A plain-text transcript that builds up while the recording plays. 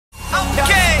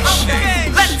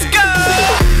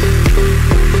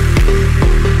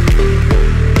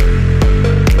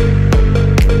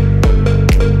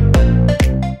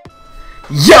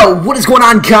Yo, what is going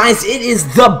on, guys? It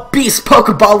is the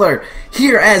TheBeastPokeBaller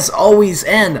here as always,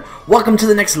 and welcome to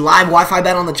the next live Wi-Fi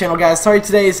battle on the channel, guys. Sorry,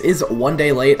 today's is one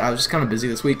day late. I was just kind of busy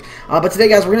this week, but today,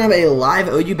 guys, we're gonna have a live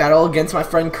OU battle against my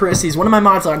friend Chris. He's one of my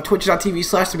mods on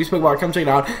twitch.tv/TheBeastPokeBaller. Come check it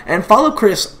out and follow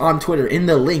Chris on Twitter in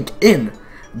the link in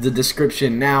the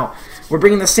description. Now, we're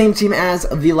bringing the same team as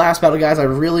the last battle, guys. I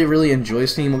really enjoy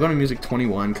this team. We'll go to Music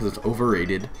 21 because it's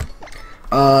overrated.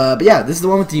 But yeah, this is the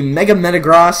one with the Mega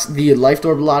Metagross, the Life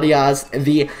Orb Latias,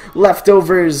 the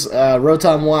Leftovers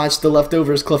Rotom Watch, the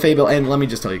Leftovers Clefable, and let me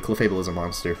just tell you, Clefable is a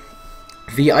monster.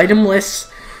 The itemless,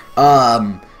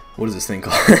 what is this thing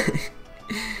called?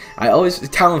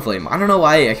 Talonflame. I don't know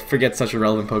why I forget such a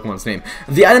relevant Pokemon's name.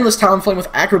 The itemless Talonflame with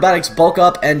Acrobatics, Bulk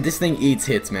Up, and this thing eats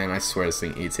hits, man. I swear this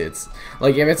thing eats hits.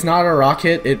 Like, if it's not a rock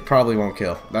hit, it probably won't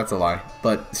kill. That's a lie.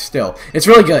 But still, it's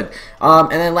really good.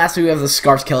 And then lastly, we have the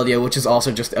Scarf Keldeo, which is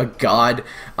also just a god.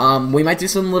 We might do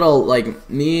some little, like,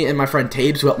 me and my friend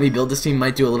Tabes, who helped me build this team,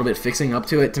 might do a little bit fixing up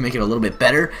to it to make it a little bit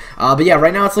better. But yeah,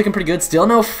 right now it's looking pretty good. Still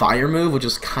no fire move, which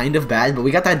is kind of bad, but we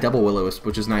got that double Will-O-Wisp,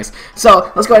 which is nice.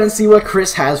 So, let's go ahead and see what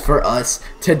Chris has for us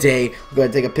today. We're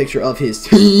going to take a picture of his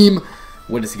team.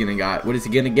 What is he gonna got? What is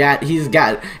he gonna get? He's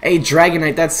got a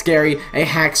Dragonite, that's scary, a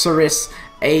Haxorus,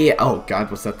 oh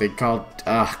god, what's that thing called?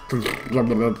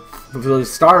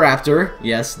 Staraptor,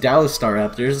 yes, Dallas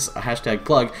Staraptors, hashtag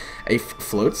plug, a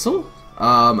Floatzel,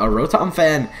 a Rotom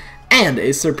Fan, and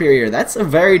a Superior. That's a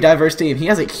very diverse team. He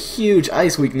has a huge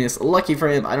ice weakness. Lucky for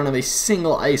him, I don't have a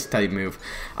single ice type move.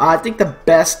 I think the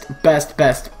best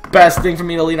thing for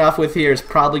me to lead off with here is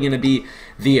probably going to be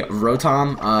the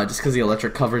Rotom, just because the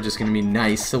electric coverage is going to be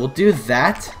nice. So we'll do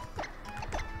that.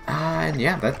 And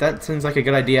yeah, that seems like a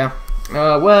good idea.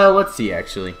 Well, let's see,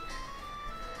 actually.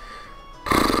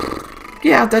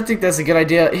 Yeah, I think that's a good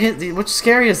idea. What's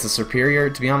scary is the Superior,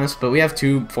 to be honest, but we have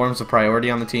two forms of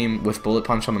priority on the team with Bullet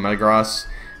Punch on the Metagross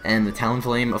and the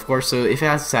Talonflame, of course. So if it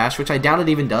has Sash, which I doubt it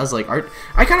even does, like, I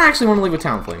kind of actually want to leave with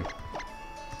Talonflame.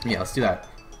 Yeah, let's do that.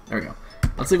 There we go.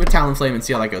 Let's leave with Talonflame and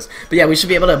see how that goes. But yeah, we should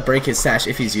be able to break his Sash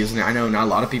if he's using it. I know not a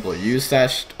lot of people use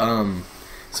Sash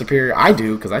Superior. I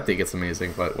do, because I think it's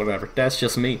amazing, but whatever. That's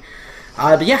just me.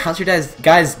 But yeah, how's your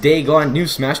guys' day going? New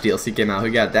Smash DLC came out.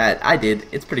 Who got that? I did.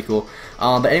 It's pretty cool.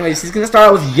 But anyways, he's going to start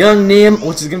out with Young Nim,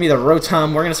 which is going to be the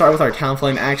Rotom. We're going to start with our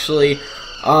Talonflame, actually.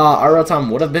 Our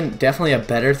Rotom would have been definitely a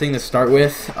better thing to start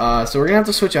with. So we're going to have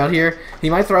to switch out here. He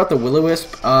might throw out the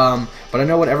Will-O-Wisp, but I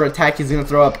know whatever attack he's going to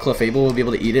throw up, Clefable will be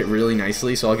able to eat it really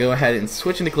nicely. So I'll go ahead and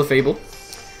switch into Clefable.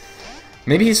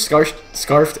 Maybe he's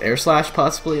Scarfed Air Slash,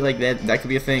 possibly. Like, that could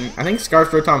be a thing. I think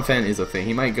Scarfed Rotom Fan is a thing.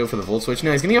 He might go for the Volt Switch.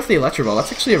 No, he's going to go for the Electro Ball.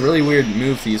 That's actually a really weird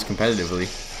move to use competitively.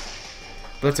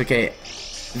 But that's okay.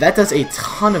 That does a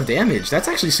ton of damage. That's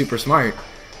actually super smart.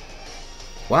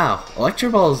 Wow. Electro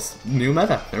Ball's new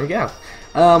meta. There we go.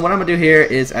 What I'm going to do here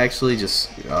is actually just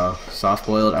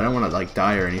soft-boiled. I don't want to, like,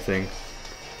 die or anything.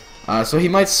 So he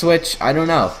might switch. I don't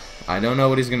know. I don't know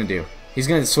what he's going to do. He's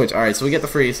going to switch. Alright, so we get the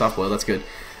free soft-boiled. That's good.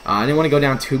 I didn't want to go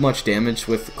down too much damage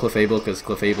with Clefable because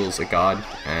Clefable's a god,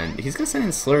 and he's going to send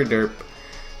in Slurderp.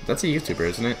 That's a YouTuber,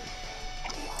 isn't it?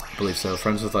 I believe so.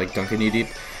 Friends with, like, Duncan Knee Deep.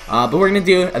 But we're going to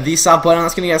do the soft boil, and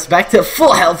that's going to get us back to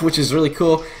full health, which is really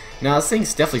cool. Now, this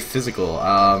thing's definitely physical.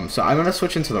 So I'm going to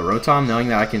switch into the Rotom, knowing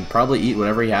that I can probably eat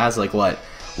whatever he has, like, what?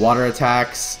 Water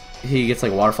attacks. He gets,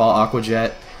 like, Waterfall, Aqua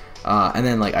Jet, and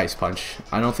then, like, Ice Punch.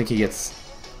 I don't think he gets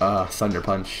Thunder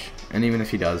Punch. And even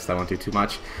if he does, that won't do too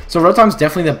much. So Rotom's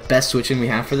definitely the best switch-in we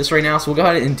have for this right now, so we'll go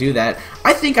ahead and do that.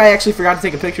 I think I actually forgot to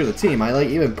take a picture of the team. I, like,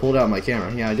 even pulled out my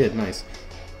camera. Yeah, I did. Nice.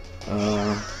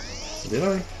 Did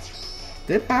I?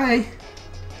 Did I?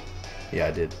 Yeah,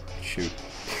 I did. Shoot.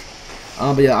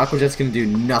 But yeah, Aqua Jet's gonna do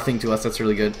nothing to us. That's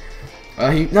really good.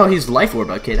 No, he's Life Orb.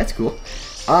 Okay, that's cool.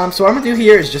 So what I'm gonna do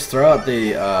here is just throw out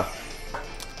the, I'm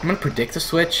gonna predict a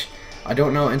switch. I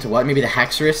don't know into what. Maybe the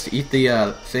Haxorus to eat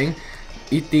the, thing.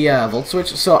 Eat the Volt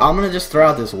Switch. So I'm gonna just throw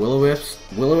out this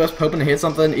Will-O-Wisp, hoping to hit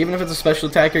something. Even if it's a special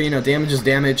attacker, you know, damage is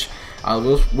damage.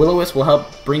 Will-O-Wisp will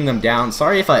help bring them down.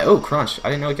 Sorry if oh, Crunch. I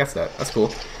didn't know it gets that. That's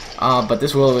cool. But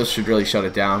this Will-O-Wisp should really shut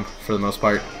it down for the most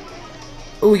part.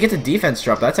 Oh, we get the defense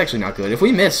drop. That's actually not good. If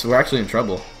we miss, we're actually in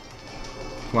trouble.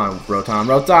 Come on,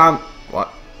 Rotom. What?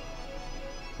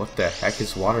 What the heck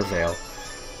is Water Veil?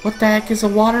 What the heck is a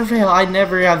Water Veil? I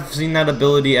never have seen that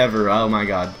ability ever. Oh my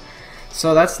god.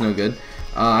 So that's no good.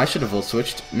 I should have Volt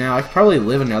Switched. Now, I could probably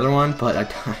live another one, but I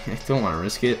don't want to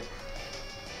risk it.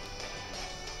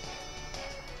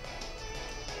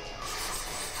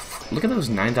 Look at those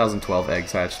 9,012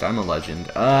 eggs hatched. I'm a legend.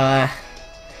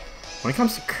 When it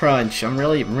comes to Crunch, I'm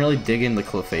really digging the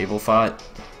Clefable thought.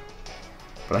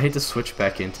 But I hate to switch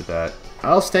back into that.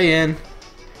 I'll stay in.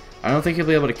 I don't think he'll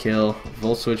be able to kill.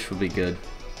 Volt Switch would be good.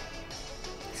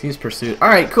 Seems Pursuit.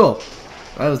 Alright, cool.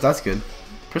 That's good.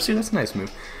 Pursuit, that's a nice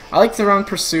move. I like to run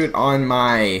Pursuit on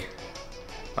my...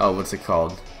 Oh, what's it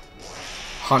called?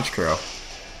 Honchkrow.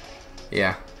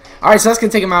 Yeah. Alright, so that's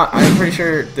gonna take him out. I'm pretty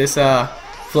sure this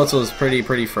Floatzel is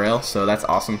pretty frail, so that's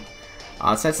awesome.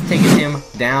 So that's taking him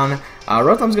down.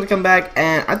 Rotom's gonna come back,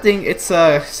 and I think it's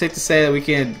safe to say that we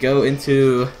can go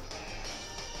into...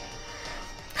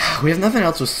 We have nothing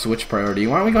else with Switch priority.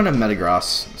 Why don't we go into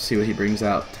Metagross, see what he brings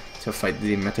out to fight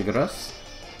the Metagross?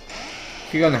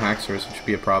 He could go into Haxorus, which would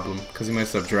be a problem, because he might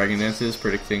have Dragon Dances,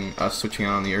 predicting us switching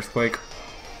out on the Earthquake.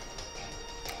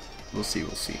 We'll see,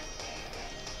 we'll see.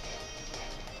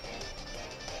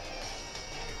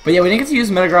 But yeah, we didn't get to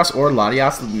use Metagross or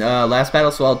Latias last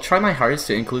battle, so I'll try my hardest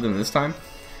to include them this time.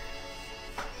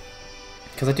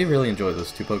 Because I do really enjoy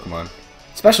those two Pokemon.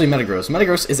 Especially Metagross.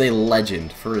 Metagross is a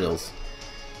legend, for reals.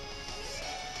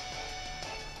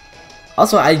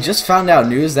 Also, I just found out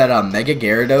news that Mega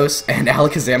Gyarados and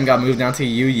Alakazam got moved down to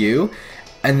UU.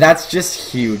 And that's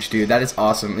just huge, dude. That is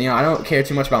awesome. You know, I don't care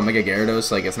too much about Mega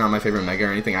Gyarados. Like, it's not my favorite Mega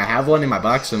or anything. I have one in my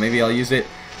box, so maybe I'll use it.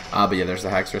 But yeah, there's the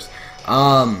Haxorus.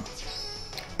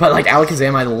 But like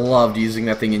Alakazam, I loved using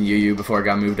that thing in UU before it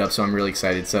got moved up, so I'm really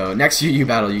excited. So next UU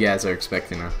battle, you guys are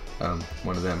expecting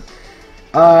one of them.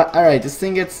 Alright, this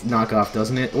thing gets knockoff,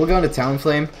 doesn't it? We'll go into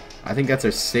Talonflame. I think that's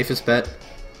our safest bet.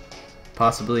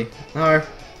 Possibly. Or...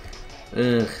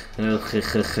 yeah, let's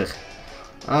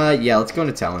go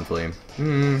into Talonflame.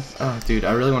 Oh, dude,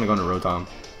 I really want to go into Rotom.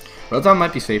 Rotom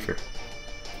might be safer.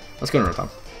 Let's go into Rotom.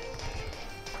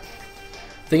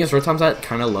 Thing is, Rotom's at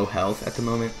kind of low health at the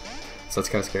moment, so that's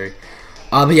kind of scary.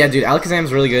 But yeah, dude,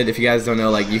 Alakazam's really good. If you guys don't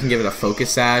know, like, you can give it a Focus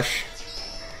Sash,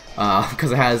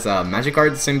 because it has Magic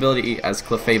Guard, the same ability as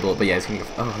Clefable. But yeah, it's gonna go.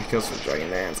 Oh, he goes for Dragon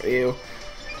Dance. Ew.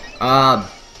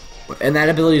 And that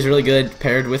ability is really good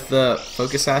paired with the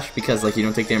Focus Sash because, like, you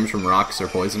don't take damage from rocks or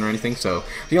poison or anything. So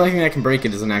the only thing that can break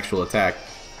it is an actual attack.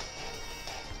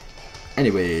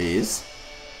 Anyways,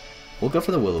 we'll go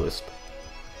for the Will-O-Wisp.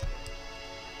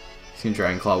 Seen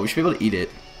Dragon Claw. We should be able to eat it.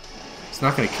 It's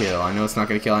not gonna kill. I know it's not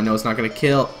gonna kill. I know it's not gonna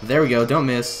kill. There we go. Don't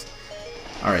miss.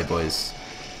 All right, boys.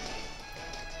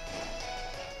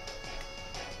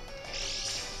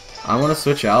 I want to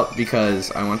switch out because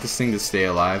I want this thing to stay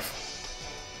alive.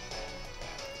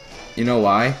 You know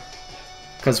why?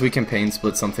 Because we can pain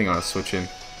split something on a switch in.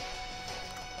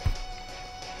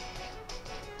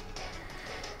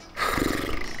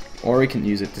 Or we can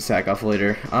use it to sack off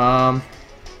later.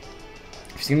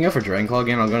 If he's gonna go for Dragon Claw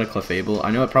again, I'll go to Clefable.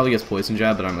 I know it probably gets Poison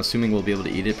Jab, but I'm assuming we'll be able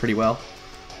to eat it pretty well.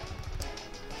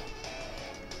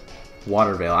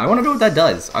 Water Veil. I want to know what that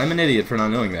does. I'm an idiot for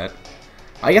not knowing that.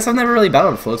 I guess I've never really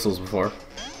battled Floatzels before.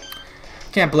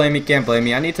 Can't blame me, can't blame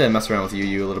me. I need to mess around with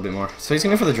UU a little bit more. So he's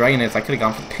gonna go for the Dragon Dance. I could have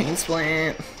gone for Pain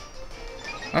Splant.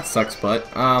 That sucks, but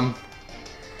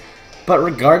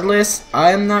regardless,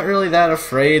 I'm not really that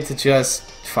afraid to just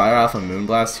fire off a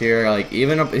Moonblast here. Like,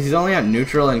 even if he's only at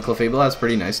neutral and Clefable has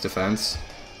pretty nice defense,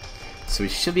 so we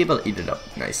should be able to eat it up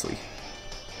nicely.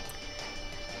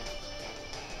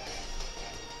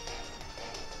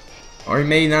 Or he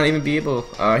may not even be able.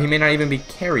 He may not even be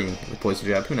carrying the Poison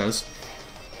Jab. Who knows?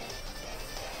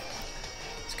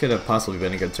 Could have possibly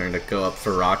been a good turn to go up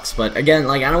for rocks, but again,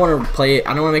 like, I don't want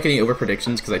to make any over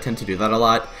predictions because I tend to do that a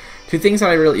lot. Two things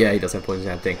that I really, yeah, he does have Poison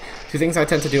Jab thing. Two things I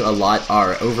tend to do a lot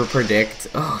are over predict.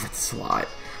 Oh, that's a lot.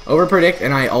 Over predict,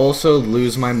 and I also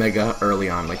lose my Mega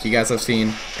early on, like you guys have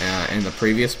seen in the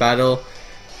previous battle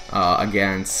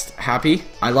against Happy.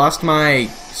 I lost my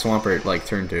Swampert like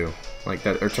turn 2, like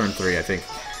that, or turn 3, I think.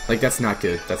 Like, that's not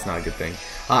good. That's not a good thing.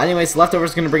 Anyways,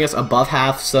 Leftover's going to bring us above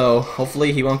half, so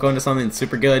hopefully he won't go into something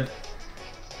super good.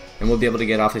 And we'll be able to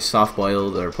get off a soft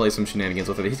boiled or play some shenanigans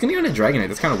with it. He's going to go into Dragonite.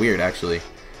 That's kind of weird, actually.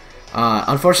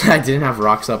 Unfortunately, I didn't have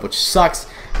rocks up, which sucks.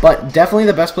 But definitely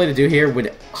the best play to do here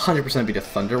would 100% be to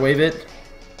Thunder Wave it.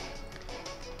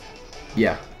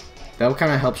 Yeah. That will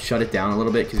kind of help shut it down a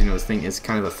little bit, because, you know, this thing is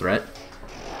kind of a threat.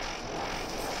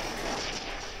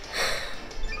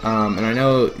 And I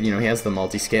know, you know, he has the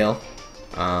multi-scale.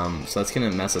 So that's going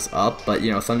to mess us up, but,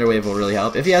 you know, Thunder Wave will really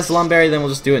help. If he has Lumberry, then we'll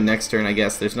just do it next turn, I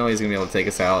guess. There's no way he's going to be able to take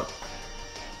us out.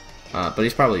 But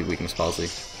he's probably Weakness Palsy.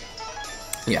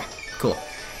 Yeah, cool.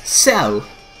 So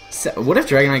what if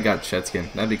Dragonite got Shed Skin?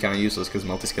 That'd be kind of useless because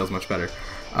multi-scale is much better.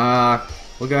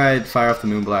 We'll go ahead and fire off the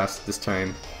Moonblast this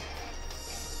time.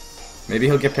 Maybe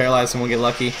he'll get paralyzed and we'll get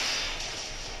lucky.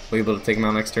 We'll be able to take him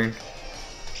out next turn.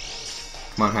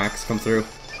 Come on, Hacks, come through.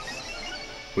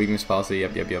 Weakness Palsy,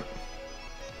 yep.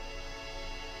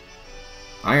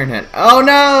 Iron Head. Oh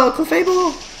no!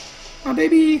 Clefable! My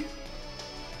baby!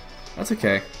 That's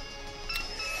okay.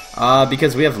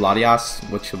 Because we have Latias,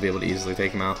 which will be able to easily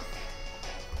take him out.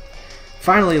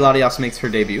 Finally, Latias makes her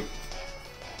debut.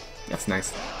 That's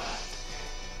nice.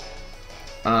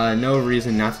 No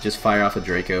reason not to just fire off a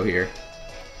Draco here.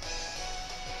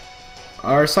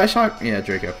 Our Psyshock? Yeah,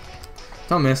 Draco.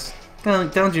 Don't miss.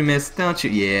 Don't you miss. Don't you.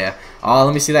 Yeah. Oh,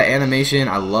 let me see that animation.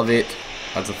 I love it.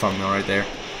 That's a thumbnail right there.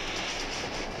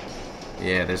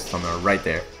 Yeah, there's a thumbnail right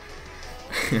there.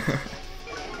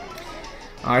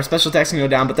 Our special attack's gonna go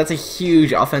down, but that's a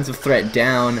huge offensive threat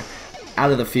down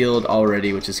out of the field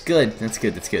already, which is good. That's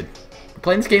good. That's good. We're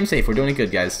playing this game safe. We're doing it good,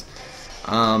 guys.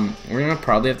 We're gonna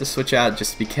probably have to switch out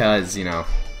just because, you know,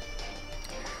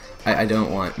 I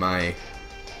don't want my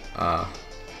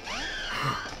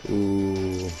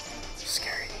ooh,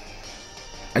 scary.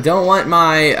 I don't want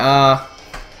my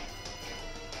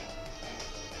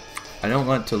I don't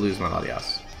want to lose my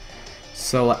Latias.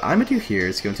 So what I'm gonna do here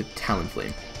is go into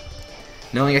Talonflame,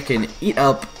 knowing I can eat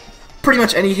up pretty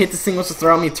much any hit this thing wants to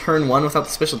throw at me turn 1 without the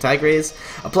special attack raise.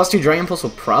 A +2 Dragon Pulse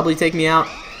will probably take me out.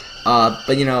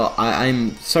 But you know,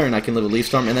 I'm certain I can live a Leaf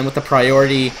Storm, and then with the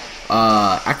priority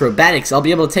acrobatics, I'll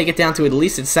be able to take it down to at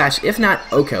least its Sash, if not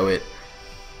Oko it.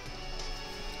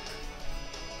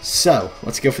 So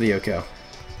let's go for the Oko.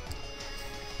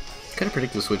 Could have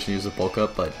predicted the switch and use the bulk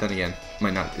up, but then again,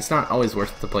 might not. It's not always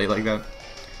worth it to play like that.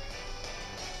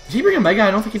 Did he bring a Mega?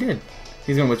 I don't think he did.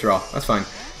 He's gonna withdraw. That's fine.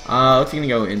 What's he gonna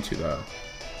go into though?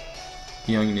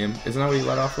 Young Nim. Isn't that what he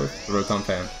let off with? The Rotom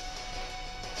Fan.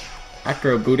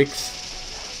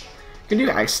 Acrobatics. Can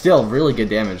do still really good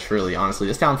damage, really, honestly.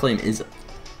 This Talonflame is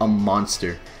a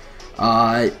monster.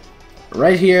 Right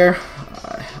here,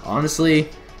 honestly,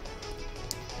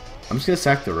 I'm just gonna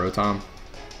sack the Rotom.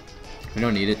 We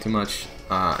don't need it too much.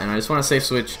 And I just want to safe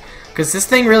switch. Because this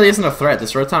thing really isn't a threat.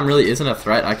 This Rotom really isn't a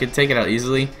threat. I could take it out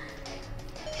easily.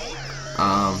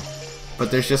 But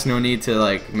there's just no need to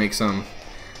like make some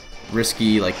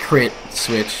risky like crit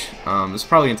switch. It's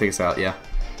probably gonna take us out, yeah.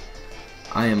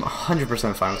 I am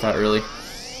 100% fine with that, really.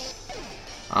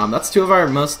 That's 2 of our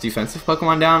most defensive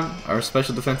Pokemon down, our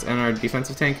special defense and our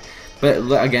defensive tank. But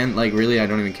again, like really, I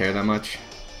don't even care that much.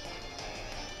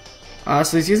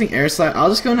 So he's using Air Slash. I'll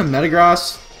just go into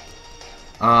Metagross.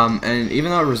 And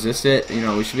even though it resists it, you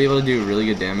know, we should be able to do really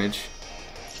good damage.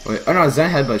 Wait, oh no,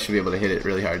 Zen Headbutt should be able to hit it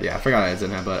really hard. Yeah, I forgot I had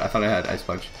Zen Headbutt. I thought I had Ice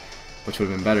Punch, which would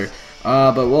have been better.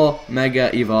 But we'll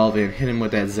Mega Evolve and hit him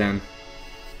with that Zen.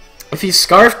 If he's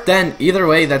Scarfed, then either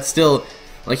way, that's still,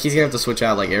 like, he's gonna have to switch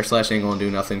out, like, Air Slash ain't gonna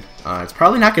do nothing. It's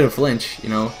probably not gonna flinch, you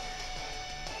know.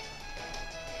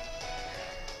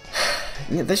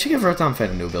 Yeah, they should give Rotom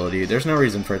Fed a new ability. There's no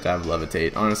reason for it to have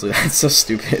Levitate. Honestly, that's so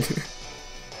stupid.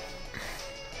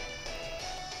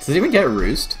 Does it even get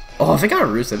Roost? Oh, if it got a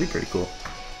Roost, that'd be pretty cool.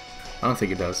 I don't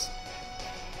think it does.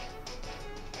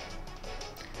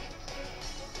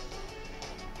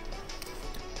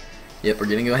 Yep, we're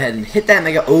gonna go ahead and hit that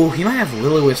Mega. Oh, he might have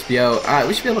Will-O-Wisp, yo.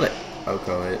 We should be able to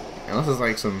Oko it. Unless it's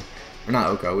like some, or not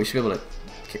Oko. We should be able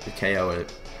to KO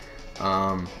it.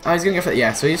 Oh, he's gonna go for,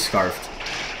 yeah. So he's Scarfed.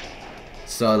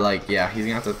 So like, yeah, he's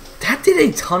gonna have to. That did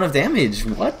a ton of damage.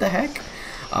 What the heck?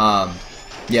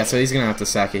 Yeah, so he's gonna have to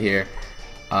sack it here.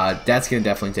 That's gonna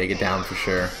definitely take it down for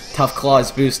sure. Tough Claw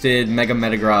is boosted. Mega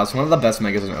Metagross, one of the best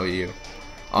Megas in OU.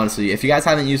 Honestly, if you guys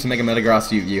haven't used Mega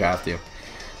Metagross, you have to.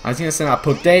 I was gonna send out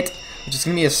Poke Date, which is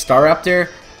gonna be a Staraptor.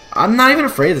 I'm not even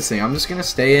afraid of this thing. I'm just gonna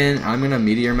stay in. I'm gonna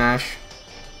Meteor Mash.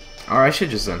 Or I should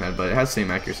just Zen Head, but it has the same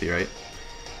accuracy, right?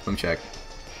 Let me check.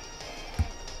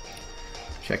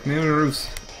 Check moves.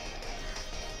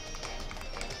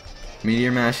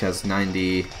 Meteor Mash has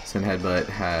 90. Zen Headbutt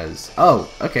has. Oh,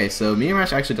 okay. So Meteor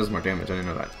Mash actually does more damage. I didn't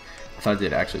know that. I thought it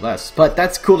did actually less, but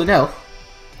that's cool to know.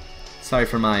 Sorry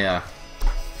for my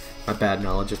my bad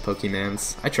knowledge of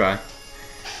Pokemans. I try.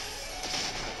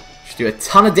 Should do a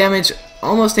ton of damage.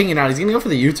 Almost taking it out. He's gonna go for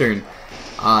the U-turn.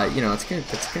 You know, it's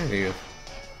gonna do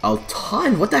a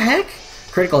ton. What the heck?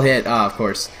 Critical hit. Of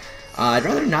course. I'd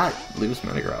rather not lose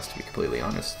Metagross, to be completely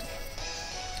honest.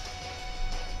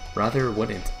 Rather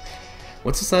wouldn't.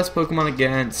 What's this last Pokemon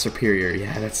again? Superior.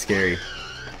 Yeah, that's scary.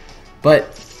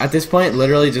 But at this point,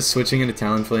 literally just switching into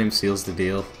Talonflame seals the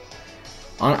deal.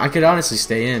 I could honestly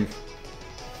stay in.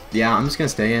 Yeah, I'm just gonna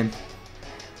stay in.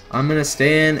 I'm gonna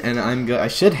stay in, and I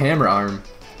should Hammer Arm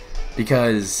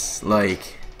because,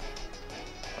 like,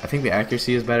 I think the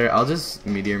accuracy is better. I'll just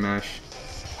Meteor Mash.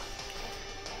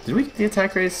 Did we get the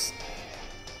attack race?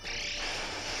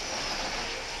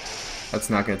 That's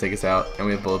not gonna take us out, and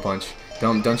we have Bullet Punch.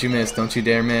 Don't you miss! Don't you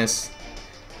dare miss!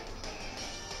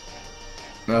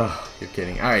 Oh, you're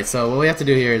kidding. All right, so what we have to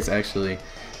do here is actually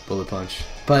Bullet Punch,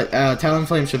 but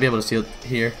Talonflame should be able to seal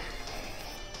here.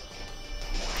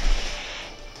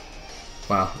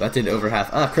 Wow, that did over half.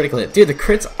 Critical hit. Dude, the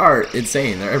crits are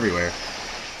insane. They're everywhere.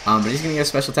 But he's going to get a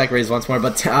special attack raise once more.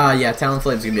 But, yeah,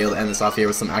 Talonflame's going to be able to end this off here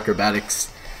with some acrobatics.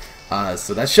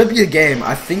 So that should be a game.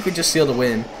 I think we just sealed a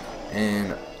win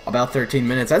in about 13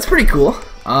 minutes. That's pretty cool.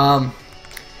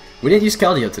 We didn't use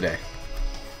Keldeo today.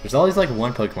 There's always, like,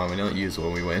 one Pokemon we don't use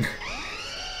when we win.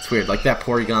 It's weird. Like that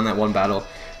Porygon, that one battle.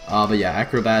 But, yeah,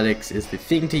 acrobatics is the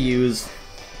thing to use.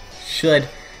 Should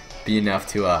be enough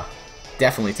to,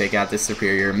 definitely take out this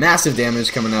superior. Massive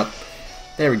damage coming up.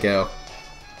 There we go.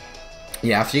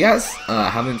 Yeah, if you guys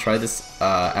haven't tried this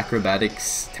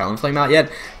acrobatics Talonflame out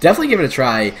yet, definitely give it a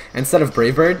try. Instead of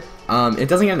Brave Bird, it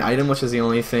doesn't get an item, which is the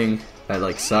only thing that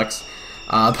like sucks.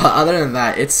 But other than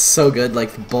that, it's so good.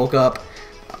 Like bulk up,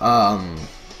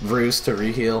 Roost to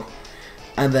reheal,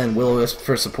 and then Will-O-Wisp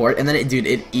for support. And then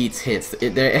it eats hits.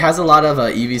 It has a lot of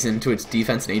EVs into its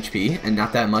defense and HP, and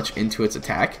not that much into its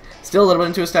attack. Still a little bit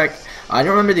into its attack. I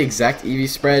don't remember the exact EV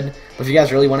spread, but if you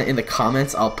guys really want it in the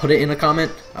comments, I'll put it in a comment.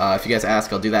 If you guys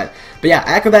ask, I'll do that. But yeah,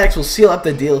 acrobatics will seal up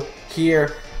the deal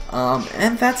here.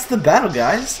 And that's the battle,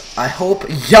 guys. I hope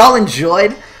y'all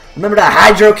enjoyed. Remember to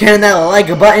hydro cannon that like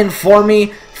button for me.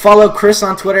 Follow Chris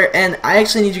on Twitter. And I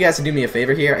actually need you guys to do me a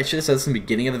favor here. I should have said this in the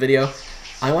beginning of the video.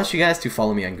 I want you guys to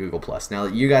follow me on Google+. Now,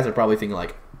 you guys are probably thinking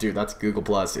like, dude, that's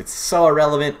Google+. It's so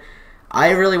irrelevant.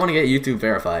 I really want to get YouTube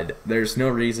verified. There's no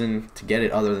reason to get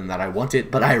it other than that I want it,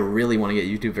 but I really want to get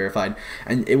YouTube verified,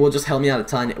 and it will just help me out a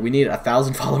ton. We need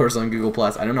 1,000 followers on Google+.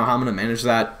 I don't know how I'm going to manage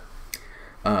that,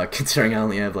 considering I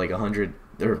only have like 100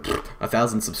 or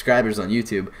 1,000 subscribers on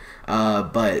YouTube.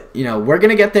 But, you know, we're going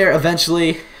to get there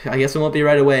eventually. I guess it won't be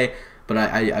right away, but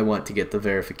I want to get the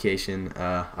verification.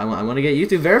 I want to get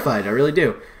YouTube verified. I really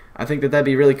do. I think that'd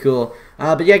be really cool.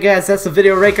 But yeah, guys, that's the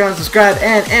video. Rate, comment, subscribe,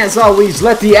 and as always,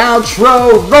 let the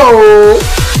outro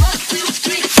roll!